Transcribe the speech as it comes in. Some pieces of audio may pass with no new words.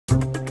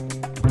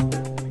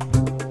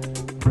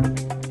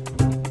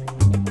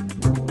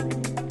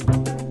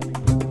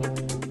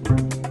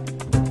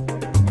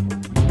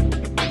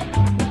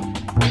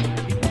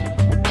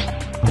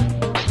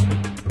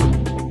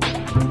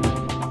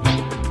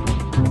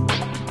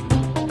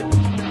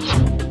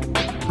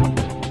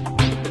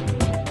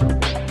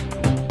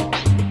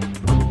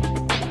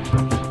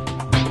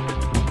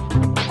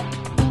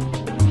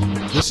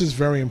this is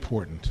very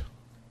important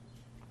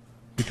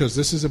because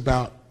this is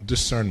about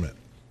discernment.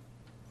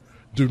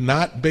 Do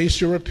not base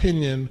your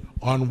opinion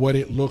on what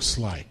it looks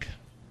like.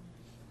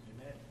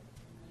 It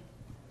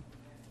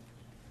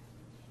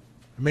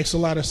makes a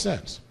lot of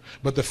sense.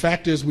 But the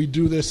fact is, we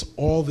do this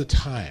all the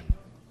time.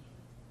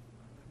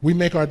 We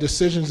make our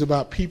decisions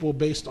about people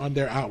based on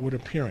their outward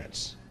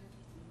appearance.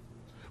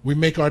 We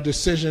make our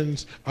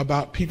decisions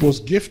about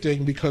people's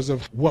gifting because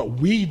of what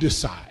we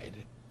decide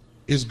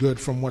is good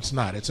from what's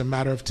not. It's a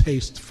matter of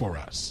taste for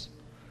us.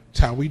 It's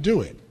how we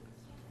do it.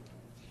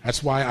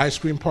 That's why ice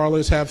cream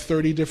parlors have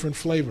 30 different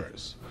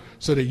flavors,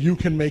 so that you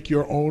can make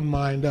your own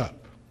mind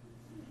up.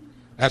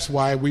 That's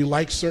why we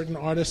like certain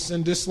artists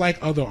and dislike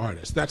other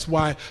artists. That's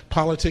why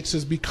politics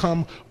has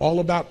become all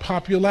about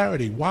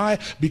popularity. Why?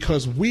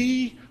 Because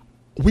we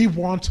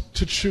want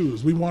to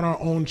choose. We want our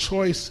own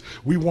choice.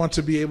 We want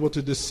to be able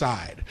to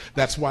decide.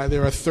 That's why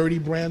there are 30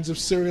 brands of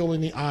cereal in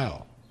the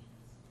aisle.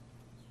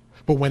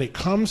 But when it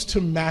comes to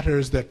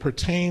matters that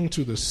pertain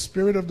to the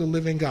Spirit of the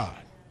living God,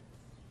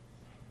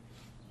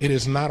 it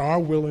is not our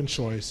will and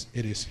choice,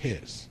 it is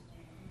His.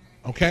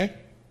 Okay?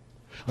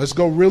 Let's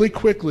go really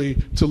quickly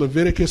to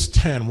Leviticus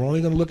 10. We're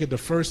only going to look at the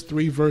first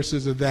 3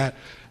 verses of that.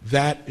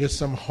 That is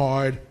some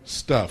hard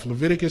stuff.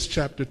 Leviticus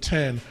chapter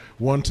 10,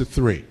 1 to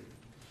 3.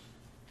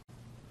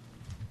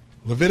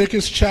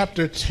 Leviticus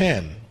chapter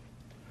 10.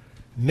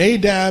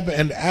 Nadab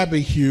and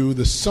Abihu,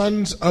 the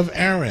sons of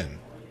Aaron.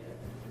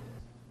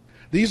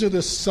 These are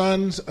the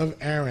sons of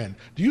Aaron.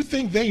 Do you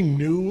think they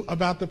knew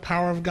about the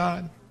power of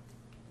God?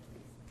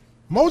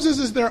 Moses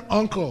is their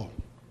uncle.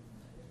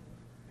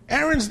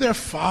 Aaron's their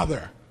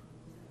father.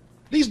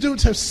 These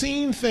dudes have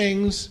seen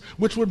things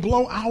which would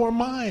blow our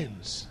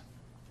minds.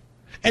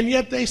 And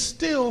yet they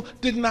still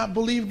did not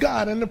believe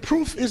God. And the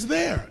proof is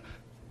there.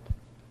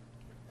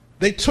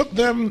 They took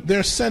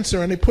their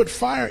censer and they put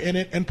fire in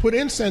it and put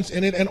incense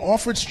in it and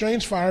offered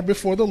strange fire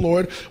before the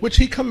Lord, which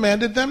He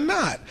commanded them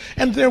not.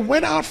 And there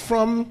went out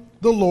from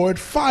the Lord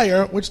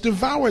fire which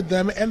devoured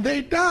them, and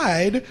they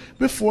died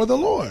before the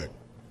Lord.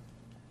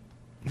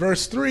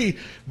 Verse 3,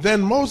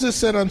 then Moses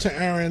said unto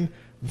Aaron,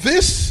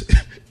 this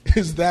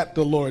is that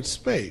the Lord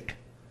spake,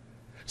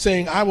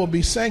 saying, I will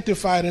be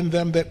sanctified in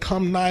them that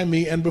come nigh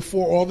me, and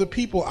before all the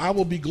people I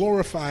will be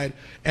glorified.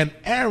 And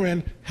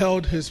Aaron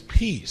held his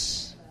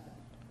peace.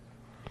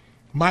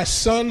 My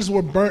sons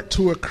were burnt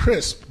to a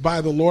crisp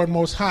by the Lord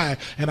Most High,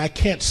 and I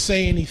can't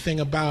say anything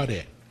about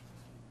it.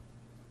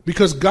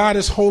 Because God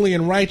is holy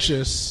and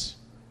righteous,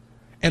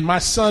 and my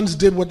sons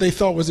did what they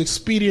thought was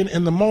expedient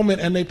in the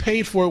moment, and they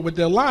paid for it with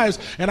their lives,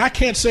 and I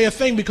can't say a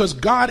thing because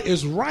God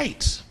is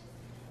right.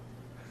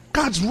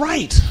 God's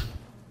right.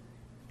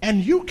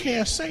 And you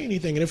can't say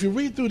anything. And if you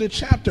read through the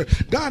chapter,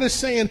 God is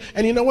saying,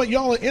 and you know what?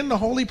 Y'all are in the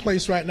holy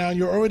place right now, and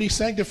you're already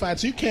sanctified,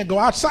 so you can't go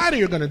outside or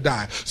you're going to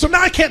die. So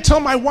now I can't tell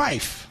my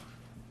wife.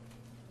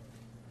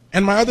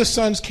 And my other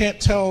sons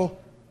can't tell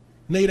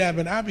Nadab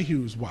and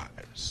Abihu's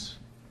wives.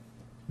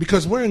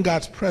 Because we're in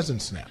God's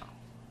presence now.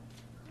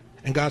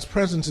 And God's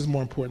presence is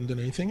more important than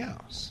anything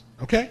else.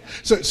 Okay?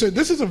 So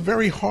this is a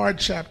very hard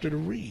chapter to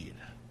read.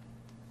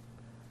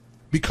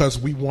 Because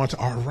we want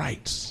our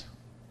rights.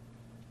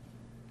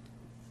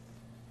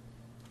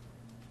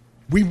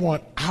 We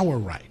want our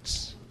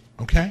rights.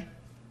 Okay?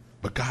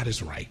 But God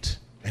is right.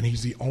 And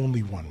He's the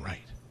only one right.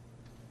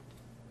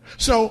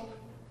 So,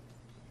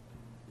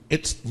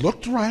 it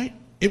looked right.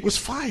 It was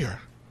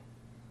fire.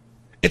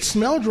 It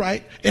smelled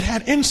right. It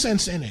had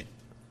incense in it.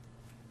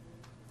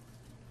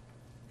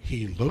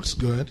 He looks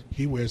good.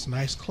 He wears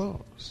nice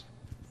clothes.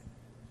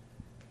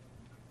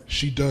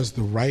 She does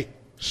the right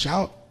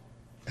shout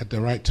at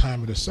the right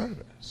time of the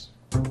service.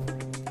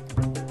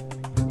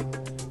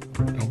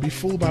 Don't be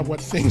fooled by what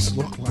things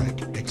look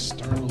like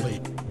externally.